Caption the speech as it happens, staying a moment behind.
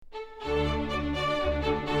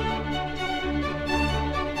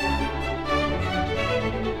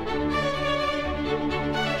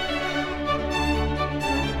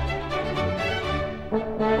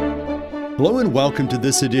Hello and welcome to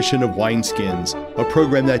this edition of Wineskins, a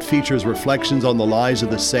program that features reflections on the lives of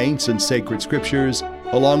the saints and sacred scriptures,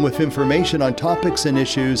 along with information on topics and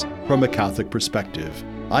issues from a Catholic perspective.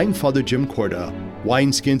 I'm Father Jim Corda.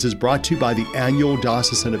 Wineskins is brought to you by the annual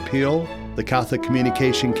Diocesan Appeal, the Catholic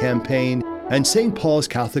Communication Campaign, and St. Paul's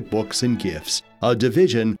Catholic Books and Gifts, a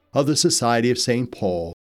division of the Society of St.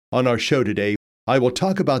 Paul. On our show today, I will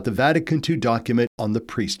talk about the Vatican II document on the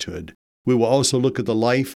priesthood. We will also look at the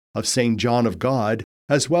life of St. John of God,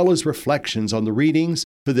 as well as reflections on the readings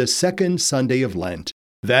for the second Sunday of Lent.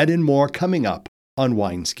 That and more coming up on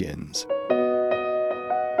Wineskins.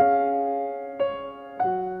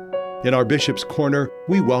 In our Bishop's Corner,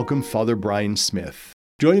 we welcome Father Brian Smith.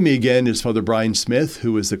 Joining me again is Father Brian Smith,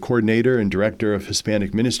 who is the coordinator and director of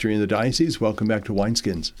Hispanic ministry in the diocese. Welcome back to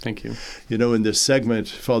Wineskins. Thank you. You know, in this segment,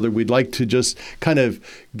 Father, we'd like to just kind of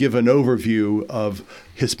give an overview of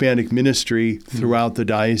Hispanic ministry throughout the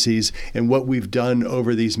diocese and what we've done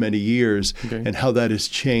over these many years and how that has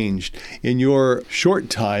changed. In your short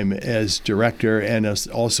time as director and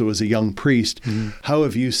also as a young priest, how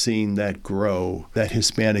have you seen that grow, that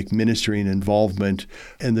Hispanic ministry and involvement,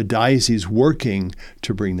 and the diocese working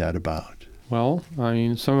to bring that about? Well, I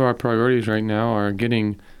mean, some of our priorities right now are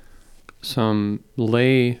getting some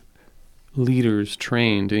lay leaders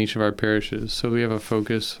trained in each of our parishes. So we have a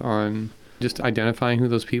focus on just identifying who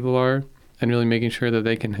those people are and really making sure that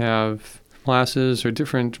they can have classes or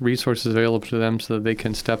different resources available to them so that they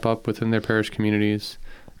can step up within their parish communities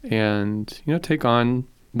and, take on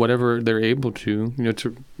whatever they're able to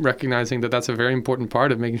recognizing that that's a very important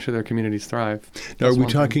part of making sure their communities thrive. Now, are we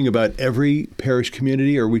talking about every parish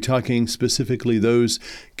community, or are we talking specifically those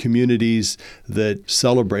communities that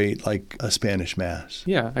celebrate like a Spanish Mass?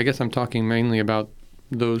 Yeah, I guess I'm talking mainly about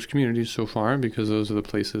those communities so far because those are the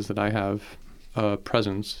places that I have a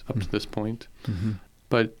presence up to this point.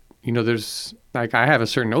 But, there's I have a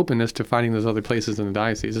certain openness to finding those other places in the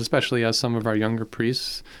diocese, especially as some of our younger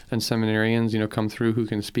priests and seminarians, come through who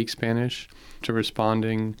can speak Spanish, to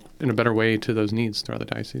responding in a better way to those needs throughout the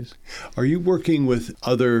diocese. Are you working with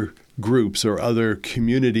other groups or other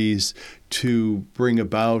communities to bring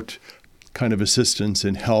about kind of assistance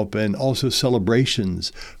and help and also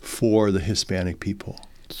celebrations for the Hispanic people?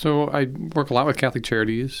 So I work a lot with Catholic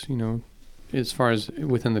Charities, as far as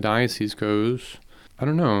within the diocese goes. I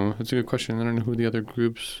don't know. That's a good question. I don't know who the other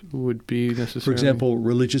groups would be necessarily. For example,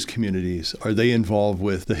 religious communities, are they involved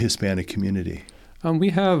with the Hispanic community? We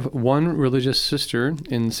have one religious sister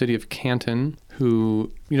in the city of Canton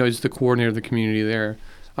who, is the coordinator of the community there.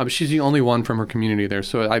 She's the only one from her community there,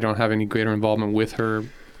 so I don't have any greater involvement with her,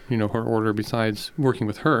 her order besides working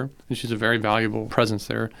with her. And she's a very valuable presence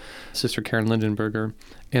there, Sister Karen Lindenberger.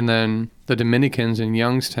 And then the Dominicans in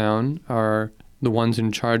Youngstown are the ones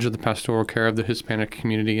in charge of the pastoral care of the Hispanic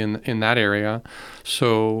community in that area.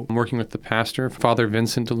 So I'm working with the pastor, Father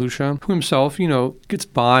Vincent DeLucia, who himself, gets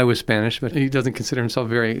by with Spanish, but he doesn't consider himself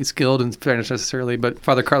very skilled in Spanish necessarily. But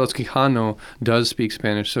Father Carlos Quijano does speak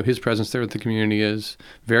Spanish, so his presence there with the community is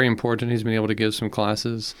very important. He's been able to give some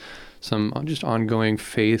classes, some just ongoing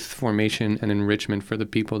faith formation and enrichment for the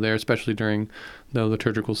people there, especially during the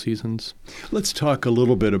liturgical seasons. Let's talk a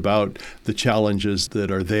little bit about the challenges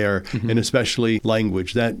that are there, and especially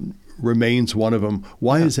language. That remains one of them.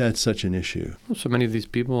 Why is that such an issue? Well, so many of these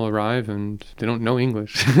people arrive and they don't know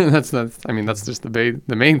English. That's just the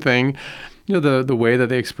main thing. The way that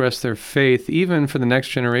they express their faith, even for the next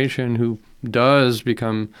generation who does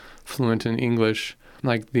become fluent in English,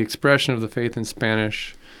 like the expression of the faith in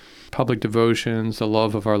Spanish, public devotions, the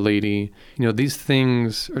love of Our Lady. These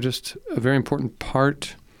things are just a very important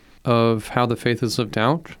part of how the faith is lived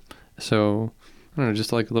out. So, I don't know,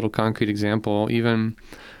 just like a little concrete example, even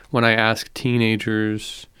when I ask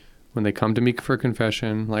teenagers when they come to me for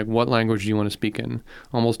confession, like, what language do you want to speak in?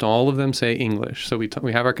 Almost all of them say English. So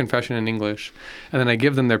we have our confession in English, and then I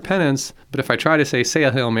give them their penance, but if I try to say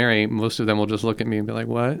a Hail Mary, most of them will just look at me and be like,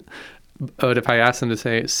 what? But if I ask them to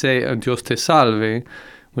say Dios te salve,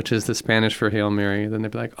 which is the Spanish for Hail Mary, then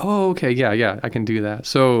they'd be like, oh, okay, yeah, I can do that.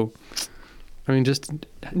 So, just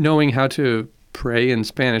knowing how to pray in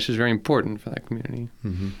Spanish is very important for that community.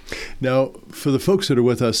 Now, for the folks that are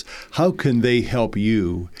with us, how can they help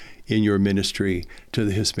you in your ministry to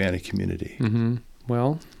the Hispanic community?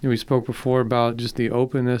 Well, we spoke before about just the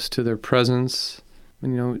openness to their presence.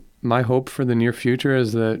 And, my hope for the near future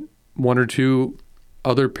is that one or two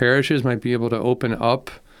other parishes might be able to open up,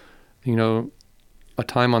 a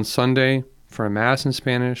time on Sunday for a Mass in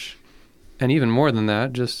Spanish, and even more than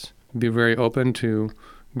that, just be very open to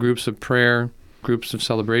groups of prayer, groups of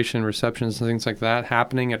celebration, receptions, and things like that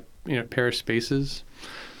happening at parish spaces.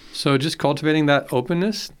 So just cultivating that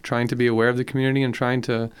openness, trying to be aware of the community and trying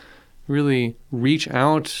to really reach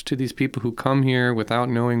out to these people who come here without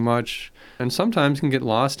knowing much and sometimes can get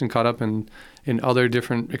lost and caught up in other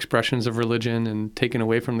different expressions of religion and taken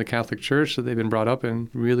away from the Catholic Church that they've been brought up in,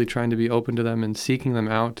 really trying to be open to them and seeking them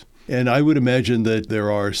out. And I would imagine that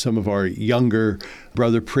there are some of our younger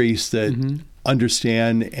brother priests that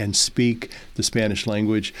understand and speak the Spanish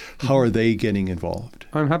language. How are they getting involved?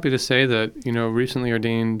 I'm happy to say that, recently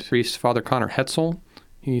ordained priest Father Connor Hetzel,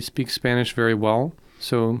 he speaks Spanish very well.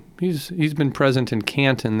 So he's been present in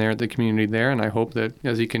Canton there at the community there, and I hope that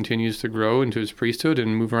as he continues to grow into his priesthood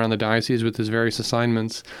and move around the diocese with his various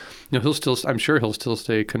assignments, I'm sure he'll still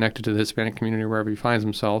stay connected to the Hispanic community wherever he finds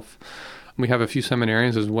himself. We have a few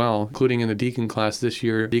seminarians as well, including in the deacon class this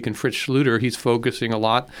year. Deacon Fritz Schluter, he's focusing a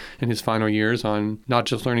lot in his final years on not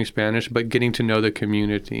just learning Spanish, but getting to know the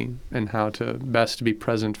community and how to best be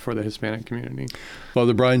present for the Hispanic community.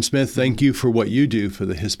 Father Brian Smith, thank you for what you do for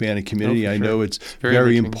the Hispanic community. I know it's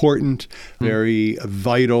very important, very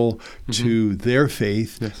vital to their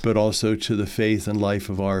faith, but also to the faith and life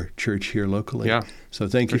of our church here locally. Yeah. So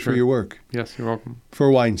thank you for your work. Yes, you're welcome. For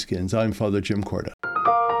Wineskins, I'm Father Jim Corda.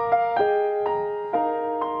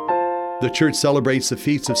 The church celebrates the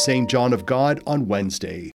feasts of St. John of God on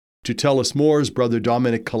Wednesday. To tell us more is Brother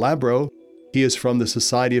Dominic Calabro. He is from the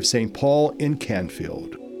Society of St. Paul in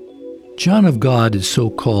Canfield. John of God is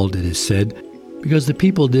so called, it is said, because the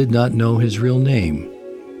people did not know his real name.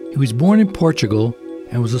 He was born in Portugal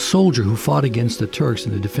and was a soldier who fought against the Turks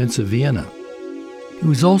in the defense of Vienna. He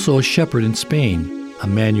was also a shepherd in Spain, a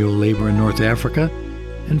manual laborer in North Africa,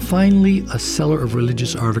 and finally a seller of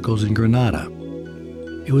religious articles in Granada.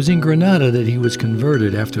 It was in Granada that he was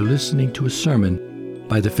converted after listening to a sermon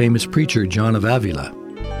by the famous preacher John of Avila.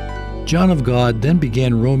 John of God then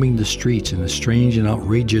began roaming the streets in a strange and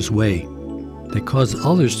outrageous way that caused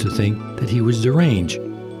others to think that he was deranged,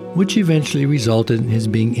 which eventually resulted in his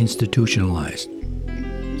being institutionalized.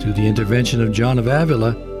 Through the intervention of John of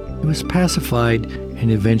Avila, he was pacified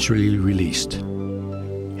and eventually released.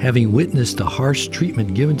 Having witnessed the harsh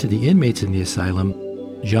treatment given to the inmates in the asylum,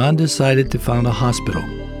 John decided to found a hospital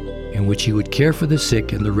in which he would care for the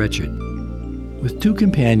sick and the wretched. With two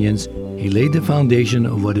companions, he laid the foundation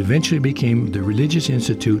of what eventually became the religious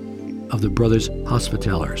institute of the Brothers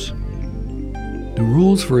Hospitallers. The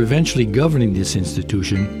rules for eventually governing this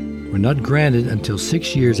institution were not granted until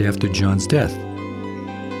 6 years after John's death.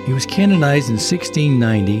 He was canonized in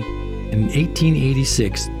 1690 and in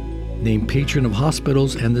 1886 named patron of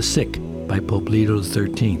hospitals and the sick by Pope Leo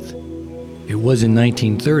XIII. It was in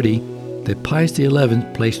 1930 that Pius XI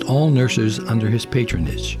placed all nurses under his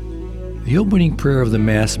patronage. The opening prayer of the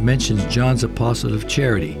Mass mentions John's apostolate of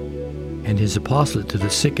charity, and his apostolate to the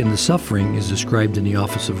sick and the suffering is described in the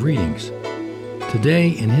Office of Readings. Today,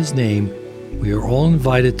 in his name, we are all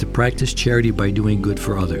invited to practice charity by doing good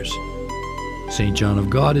for others. St. John of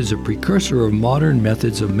God is a precursor of modern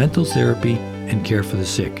methods of mental therapy and care for the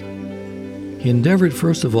sick. He endeavored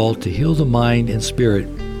first of all to heal the mind and spirit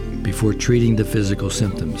before treating the physical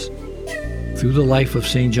symptoms. Through the life of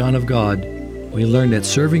St. John of God, we learn that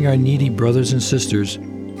serving our needy brothers and sisters,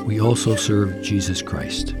 we also serve Jesus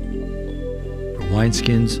Christ. For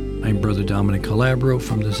Wineskins, I'm Brother Dominic Calabro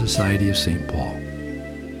from the Society of St. Paul.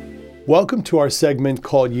 Welcome to our segment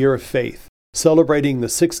called Year of Faith, celebrating the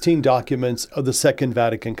 16 documents of the Second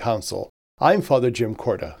Vatican Council. I'm Father Jim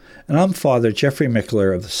Corda. And I'm Father Jeffrey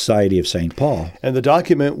Mickler of the Society of St. Paul. And the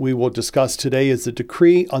document we will discuss today is the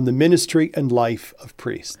Decree on the Ministry and Life of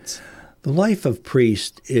Priests. The life of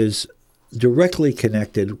priests is directly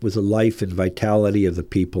connected with the life and vitality of the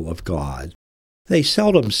people of God. They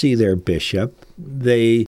seldom see their bishop.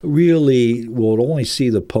 They really will only see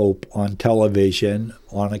the Pope on television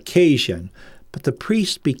on occasion. But the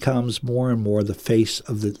priest becomes more and more the face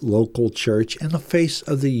of the local church and the face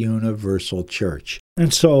of the universal church.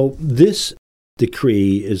 And so this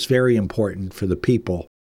decree is very important for the people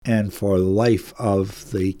and for the life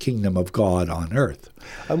of the kingdom of God on earth.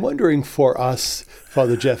 I'm wondering for us,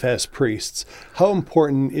 Father Jeff, as priests, how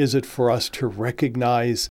important is it for us to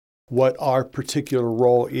recognize what our particular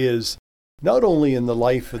role is, not only in the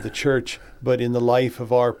life of the church, but in the life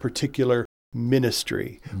of our particular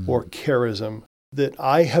ministry or charism, that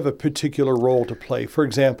I have a particular role to play. For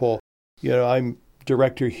example, I'm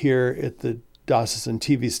director here at the diocesan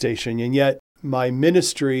TV station, and yet my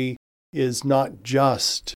ministry is not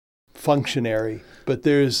just functionary, but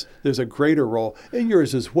there's a greater role, and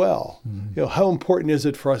yours as well. How important is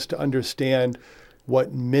it for us to understand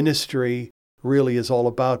what ministry really is all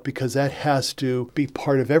about, because that has to be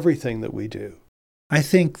part of everything that we do. I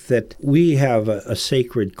think that we have a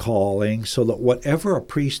sacred calling so that whatever a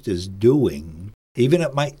priest is doing, even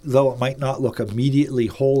though it might not look immediately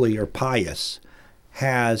holy or pious,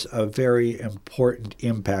 has a very important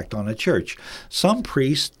impact on a church. Some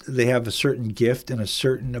priests, they have a certain gift and a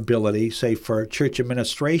certain ability. Say for church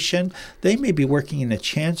administration, they may be working in a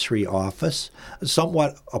chancery office,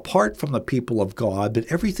 somewhat apart from the people of God, but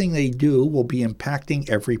everything they do will be impacting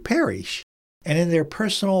every parish. And in their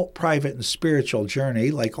personal, private, and spiritual journey,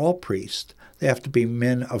 like all priests, they have to be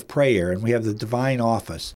men of prayer, and we have the divine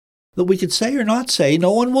office that we could say or not say,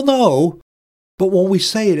 no one will know. But when we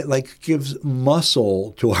say it, it gives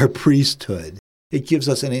muscle to our priesthood. It gives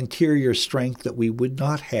us an interior strength that we would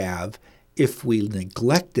not have if we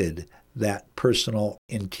neglected that personal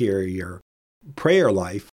interior prayer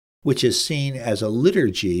life, which is seen as a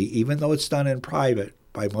liturgy, even though it's done in private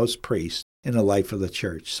by most priests in the life of the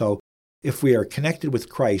church. So if we are connected with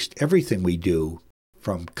Christ, everything we do,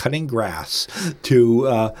 from cutting grass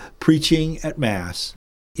to preaching at Mass,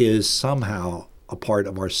 is somehow a part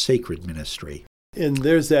of our sacred ministry. And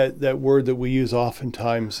there's that word that we use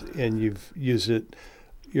oftentimes, and you've used it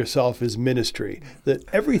yourself, is ministry. That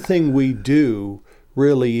everything we do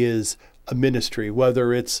really is a ministry,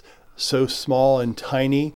 whether it's so small and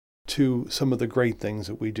tiny to some of the great things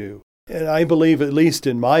that we do. And I believe, at least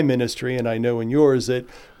in my ministry, and I know in yours, that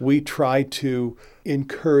we try to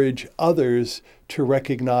encourage others to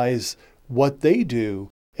recognize what they do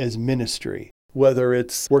as ministry. Whether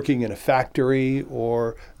it's working in a factory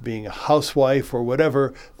or being a housewife or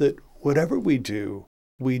whatever, that whatever we do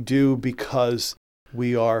because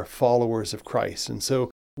we are followers of Christ. And so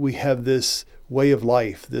we have this way of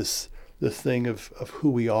life, the thing of who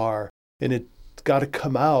we are, and it's got to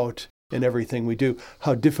come out in everything we do.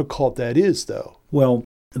 How difficult that is, though. Well,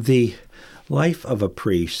 the life of a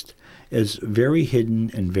priest is very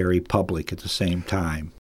hidden and very public at the same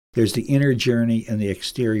time. There's the inner journey and the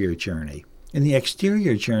exterior journey. In the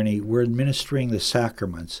exterior journey, we're administering the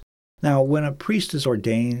sacraments. Now, when a priest is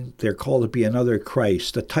ordained, they're called to be another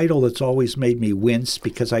Christ, a title that's always made me wince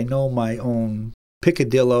because I know my own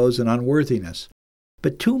peccadillos and unworthiness.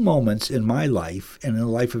 But two moments in my life and in the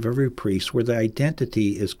life of every priest where the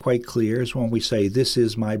identity is quite clear is when we say, this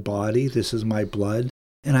is my body, this is my blood,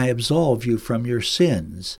 and I absolve you from your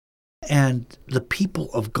sins. And the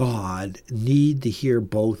people of God need to hear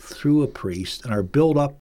both through a priest and are built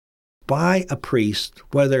up by a priest,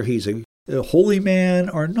 whether he's a holy man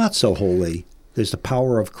or not so holy. There's the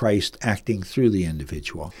power of Christ acting through the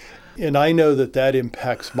individual. And I know that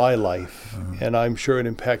impacts my life, and I'm sure it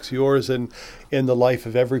impacts yours and in the life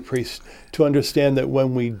of every priest, to understand that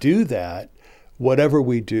when we do that, whatever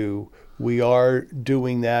we do, we are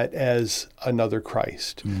doing that as another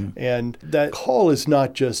Christ. Mm-hmm. And that call is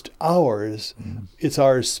not just ours, it's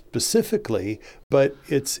ours specifically, but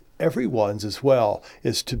it's everyone's as well,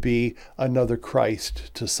 is to be another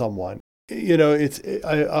Christ to someone. You know,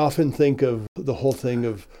 I often think of the whole thing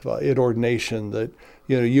of in ordination that,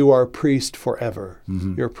 you are a priest forever.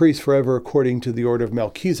 Mm-hmm. You're a priest forever according to the order of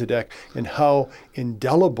Melchizedek, and how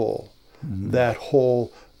indelible that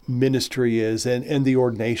whole ministry is and the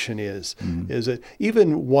ordination is. Mm-hmm. Is that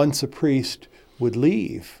even once a priest would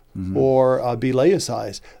leave or be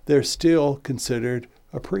laicized, they're still considered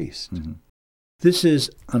a priest. Mm-hmm. This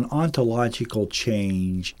is an ontological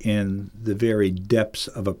change in the very depths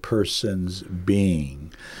of a person's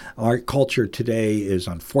being. Our culture today is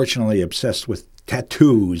unfortunately obsessed with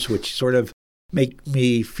tattoos, which sort of make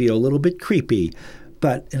me feel a little bit creepy.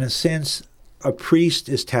 But in a sense, a priest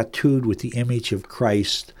is tattooed with the image of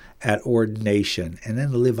Christ at ordination, and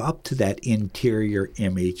then to live up to that interior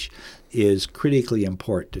image is critically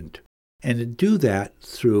important. And to do that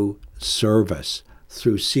through service,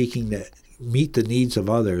 through seeking to meet the needs of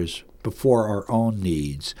others before our own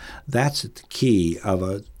needs, that's the key of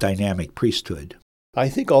a dynamic priesthood. I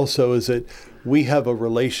think also is that we have a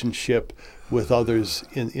relationship with others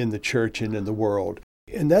in the church and in the world.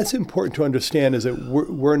 And that's important to understand, is that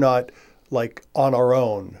we're not like on our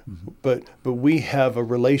own, but we have a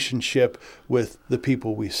relationship with the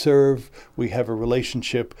people we serve. We have a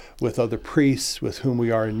relationship with other priests with whom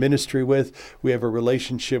we are in ministry with. We have a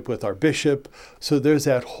relationship with our bishop. So there's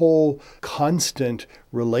that whole constant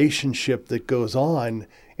relationship that goes on,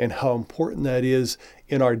 and how important that is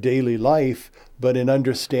in our daily life, but in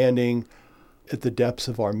understanding at the depths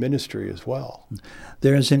of our ministry as well.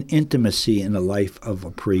 There is an intimacy in the life of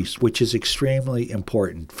a priest, which is extremely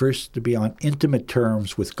important. First, to be on intimate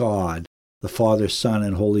terms with God, the Father, Son,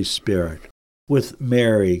 and Holy Spirit, with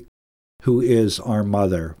Mary, who is our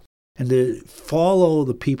mother, and to follow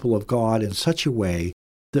the people of God in such a way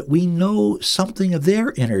that we know something of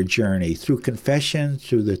their inner journey through confession,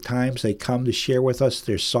 through the times they come to share with us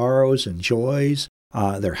their sorrows and joys,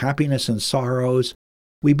 their happiness and sorrows.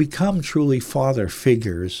 We become truly father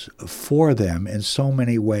figures for them in so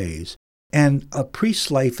many ways. And a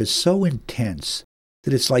priest's life is so intense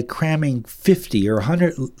that it's like cramming 50 or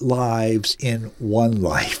 100 lives in one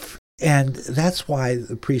life. And that's why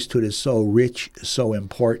the priesthood is so rich, so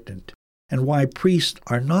important, and why priests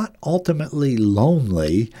are not ultimately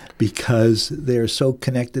lonely, because they're so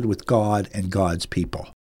connected with God and God's people.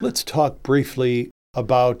 Let's talk briefly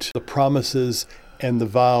about the promises and the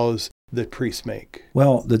vows that priests make.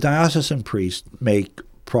 Well, the diocesan priests make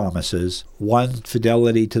promises. One,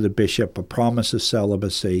 fidelity to the bishop, a promise of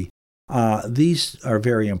celibacy. These are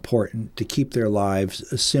very important to keep their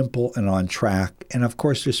lives simple and on track. And of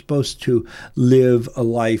course, they're supposed to live a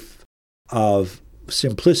life of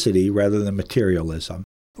simplicity rather than materialism.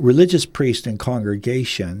 Religious priests and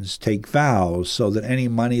congregations take vows so that any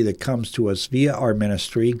money that comes to us via our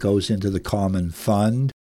ministry goes into the common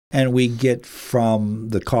fund, and we get from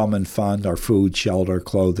the common fund our food, shelter,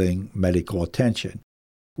 clothing, medical attention.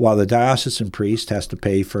 While the diocesan priest has to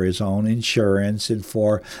pay for his own insurance and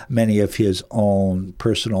for many of his own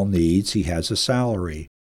personal needs, he has a salary.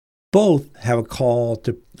 Both have a call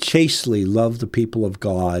to chastely love the people of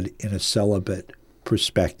God in a celibate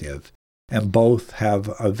perspective, and both have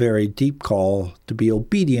a very deep call to be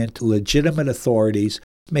obedient to legitimate authorities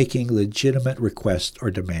making legitimate requests or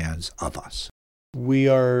demands of us. We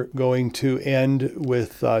are going to end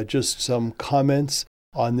with just some comments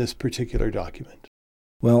on this particular document.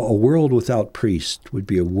 Well, a world without priests would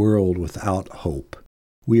be a world without hope.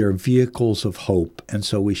 We are vehicles of hope, and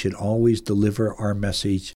so we should always deliver our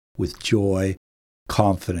message with joy,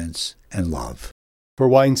 confidence, and love. For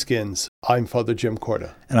Wineskins, I'm Father Jim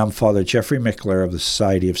Corda. And I'm Father Jeffrey Mickler of the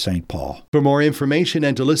Society of St. Paul. For more information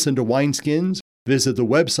and to listen to Wineskins, visit the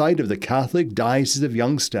website of the Catholic Diocese of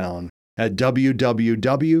Youngstown at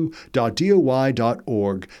www.doi.org.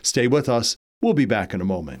 Stay with us. We'll be back in a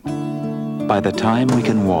moment. By the time we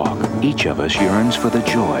can walk, each of us yearns for the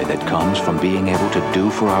joy that comes from being able to do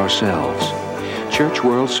for ourselves. Church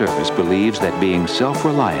World Service believes that being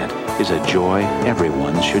self-reliant is a joy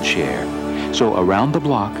everyone should share. So around the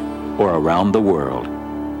block or around the world,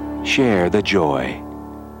 share the joy.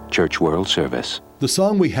 Church World Service. The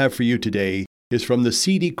song we have for you today is from the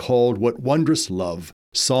CD called What Wondrous Love,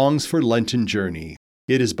 Songs for Lenten Journey.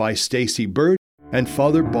 It is by Stacy Burt and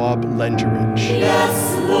Father Bob Lengerich.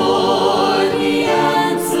 Yes, Lord, he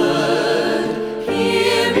answered,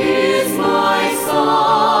 here is my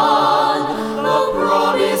son, the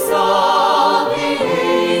promise of the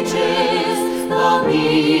ages, the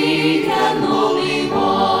meek and lowly one.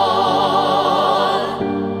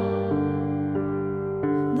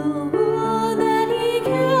 The one that he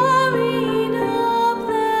carried up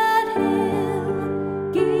that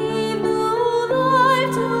hill gave new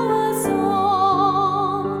life to us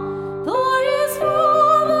all. For his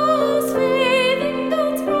father's faith in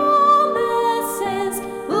God's promises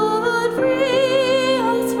would free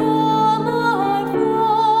us from our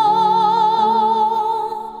fall.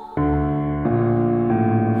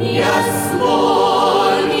 Yes,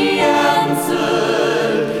 Lord, he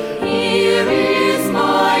answered, here is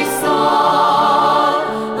my son.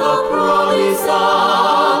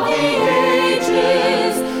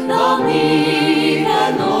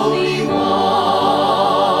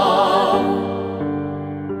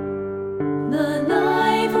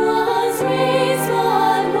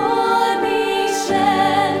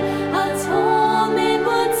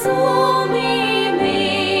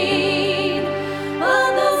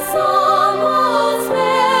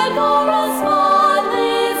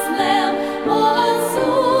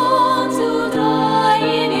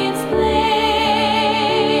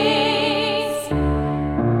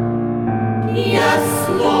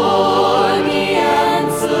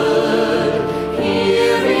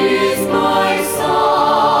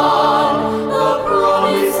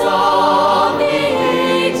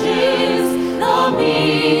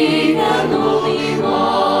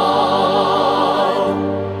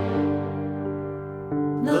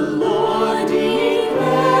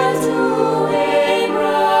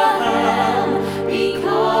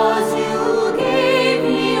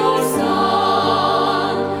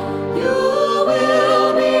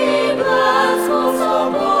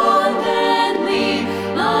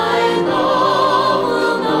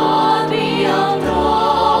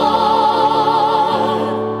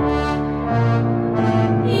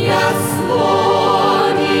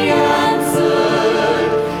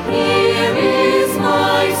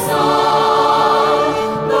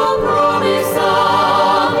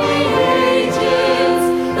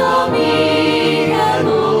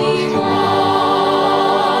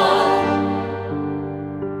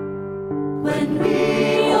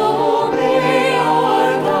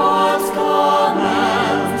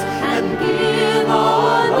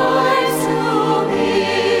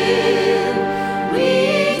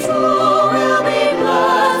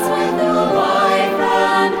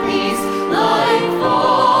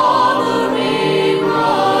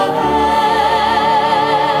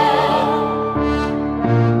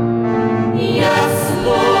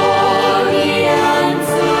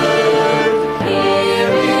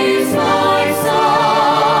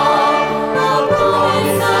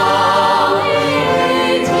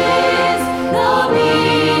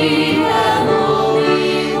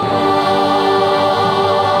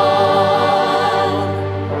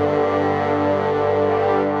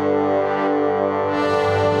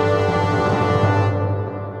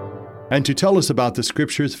 And to tell us about the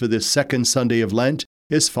scriptures for this second Sunday of Lent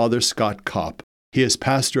is Father Scott Kopp. He is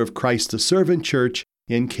pastor of Christ the Servant Church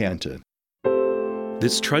in Canton.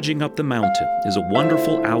 This trudging up the mountain is a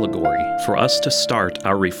wonderful allegory for us to start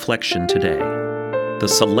our reflection today. The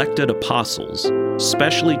selected apostles,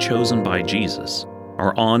 specially chosen by Jesus,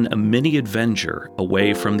 are on a mini adventure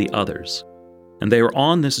away from the others. And they are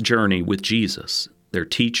on this journey with Jesus, their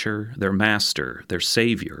teacher, their master, their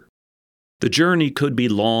Savior. The journey could be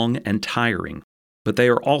long and tiring, but they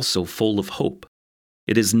are also full of hope.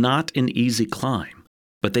 It is not an easy climb,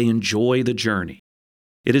 but they enjoy the journey.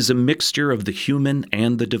 It is a mixture of the human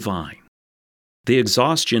and the divine. The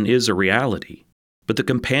exhaustion is a reality, but the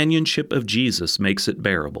companionship of Jesus makes it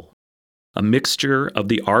bearable. A mixture of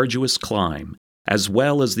the arduous climb as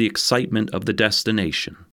well as the excitement of the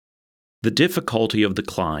destination. The difficulty of the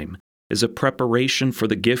climb is a preparation for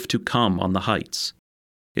the gift to come on the heights.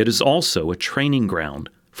 It is also a training ground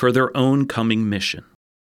for their own coming mission.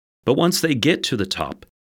 But once they get to the top,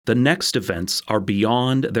 the next events are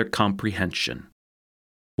beyond their comprehension.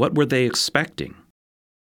 What were they expecting?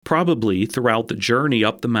 Probably throughout the journey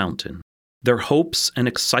up the mountain, their hopes and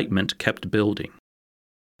excitement kept building.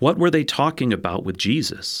 What were they talking about with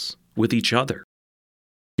Jesus, with each other?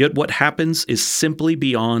 Yet what happens is simply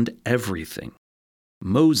beyond everything.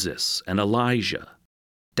 Moses and Elijah,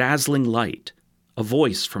 dazzling light, a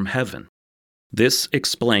voice from heaven. This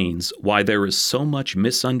explains why there is so much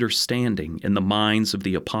misunderstanding in the minds of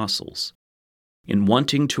the apostles. In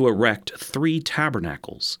wanting to erect 3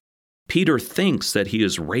 tabernacles, Peter thinks that he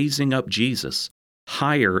is raising up Jesus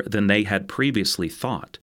higher than they had previously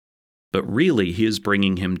thought. But really he is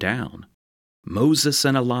bringing him down. Moses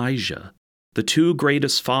and Elijah, the 2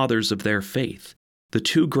 greatest fathers of their faith, the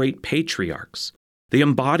 2 great patriarchs, the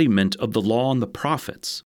embodiment of the law and the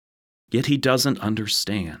prophets. Yet he doesn't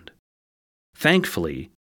understand.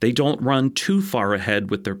 Thankfully, they don't run too far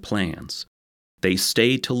ahead with their plans. They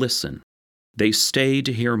stay to listen. They stay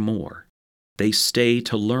to hear more. They stay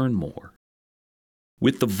to learn more.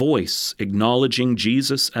 With the voice acknowledging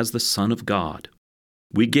Jesus as the Son of God,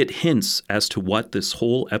 we get hints as to what this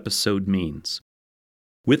whole episode means.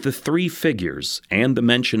 With the 3 figures and the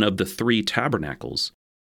mention of the 3 tabernacles,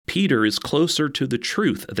 Peter is closer to the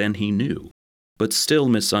truth than he knew, but still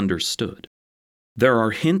misunderstood. There are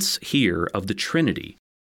hints here of the Trinity,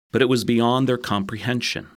 but it was beyond their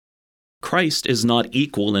comprehension. Christ is not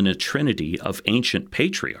equal in a trinity of ancient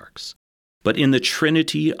patriarchs, but in the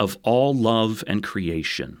trinity of all love and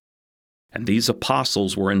creation. And these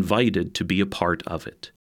apostles were invited to be a part of it,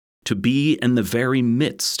 to be in the very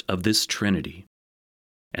midst of this trinity.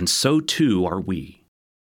 And so too are we.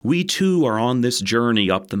 We too are on this journey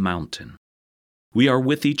up the mountain. We are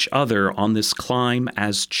with each other on this climb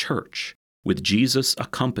as church, with Jesus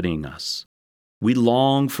accompanying us. We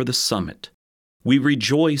long for the summit. We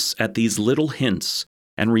rejoice at these little hints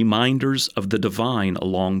and reminders of the divine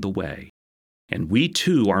along the way. And we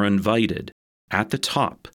too are invited, at the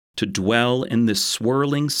top, to dwell in this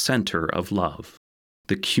swirling center of love,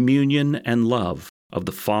 the communion and love of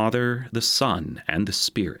the Father, the Son, and the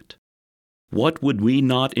Spirit. What would we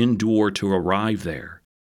not endure to arrive there?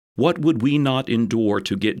 What would we not endure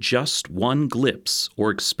to get just one glimpse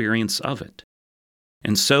or experience of it?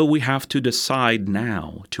 And so we have to decide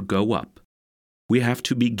now to go up. We have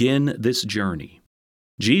to begin this journey.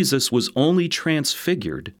 Jesus was only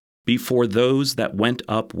transfigured before those that went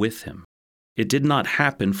up with him. It did not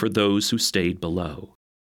happen for those who stayed below.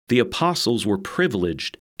 The apostles were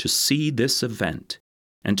privileged to see this event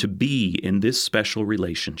and to be in this special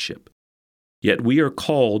relationship. Yet we are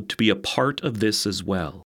called to be a part of this as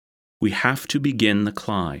well. We have to begin the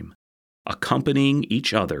climb, accompanying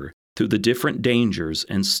each other through the different dangers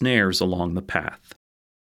and snares along the path.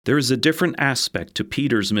 There is a different aspect to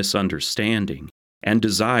Peter's misunderstanding and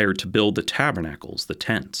desire to build the tabernacles, the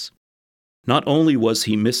tents. Not only was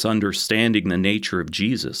he misunderstanding the nature of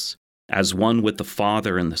Jesus as one with the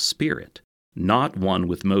Father and the Spirit, not one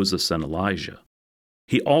with Moses and Elijah,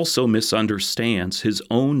 he also misunderstands his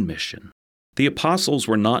own mission. The apostles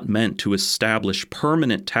were not meant to establish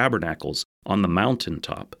permanent tabernacles on the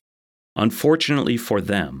mountaintop. Unfortunately for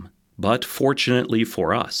them, but fortunately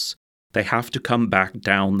for us, they have to come back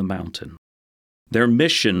down the mountain. Their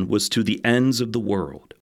mission was to the ends of the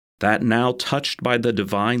world, that now touched by the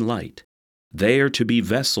divine light, they are to be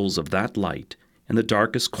vessels of that light in the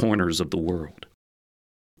darkest corners of the world.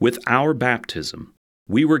 With our baptism,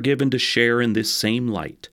 we were given to share in this same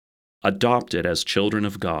light, adopted as children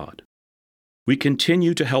of God. We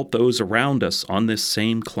continue to help those around us on this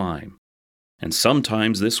same climb, and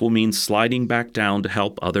sometimes this will mean sliding back down to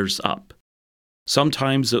help others up.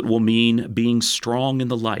 Sometimes it will mean being strong in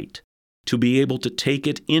the light to be able to take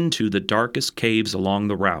it into the darkest caves along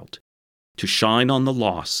the route, to shine on the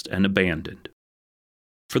lost and abandoned.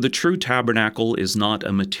 For the true tabernacle is not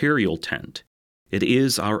a material tent, it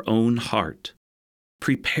is our own heart.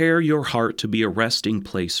 Prepare your heart to be a resting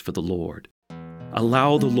place for the Lord.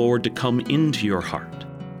 Allow the Lord to come into your heart.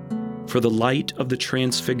 For the light of the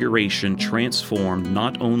Transfiguration transformed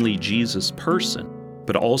not only Jesus' person,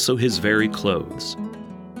 but also his very clothes.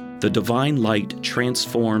 The divine light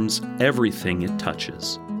transforms everything it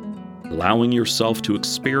touches. Allowing yourself to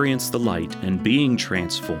experience the light and being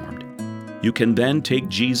transformed, you can then take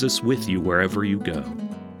Jesus with you wherever you go,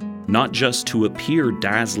 not just to appear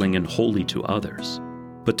dazzling and holy to others,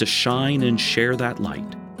 but to shine and share that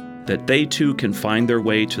light, that they too can find their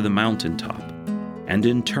way to the mountaintop, and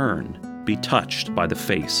in turn be touched by the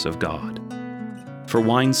face of God. For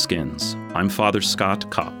Wineskins, I'm Father Scott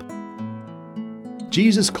Kopp.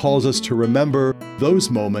 Jesus calls us to remember those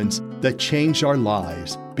moments that changed our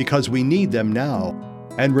lives because we need them now,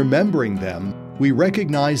 and remembering them, we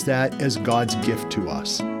recognize that as God's gift to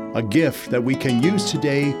us, a gift that we can use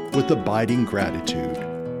today with abiding gratitude.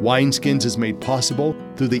 Wineskins is made possible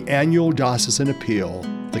through the annual Diocesan Appeal,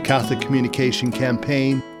 the Catholic Communication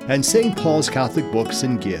Campaign, and St. Paul's Catholic Books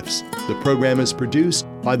and Gifts. The program is produced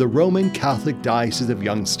by the Roman Catholic Diocese of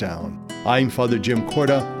Youngstown. I'm Father Jim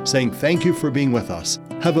Corda, saying thank you for being with us.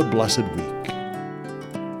 Have a blessed week.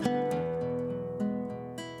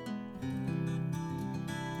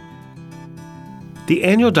 The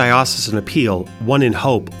annual Diocesan Appeal, One in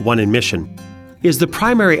Hope, One in Mission, is the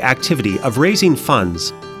primary activity of raising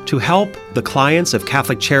funds to help the clients of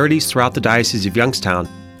Catholic Charities throughout the Diocese of Youngstown,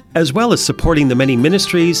 as well as supporting the many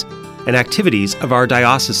ministries and activities of our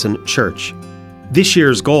diocesan church. This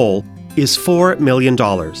year's goal is $4 million.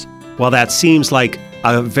 While that seems like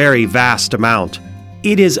a very vast amount,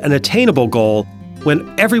 it is an attainable goal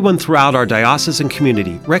when everyone throughout our diocesan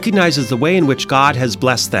community recognizes the way in which God has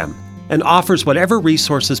blessed them and offers whatever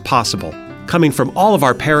resources possible, coming from all of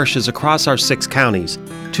our parishes across our 6 counties,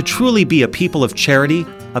 to truly be a people of charity,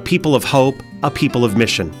 a people of hope, a people of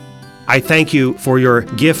mission. I thank you for your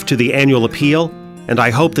gift to the annual appeal, and I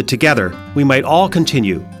hope that together we might all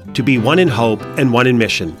continue to be one in hope and one in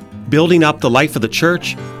mission, building up the life of the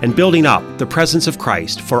church and building up the presence of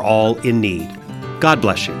Christ for all in need. God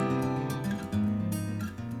bless you.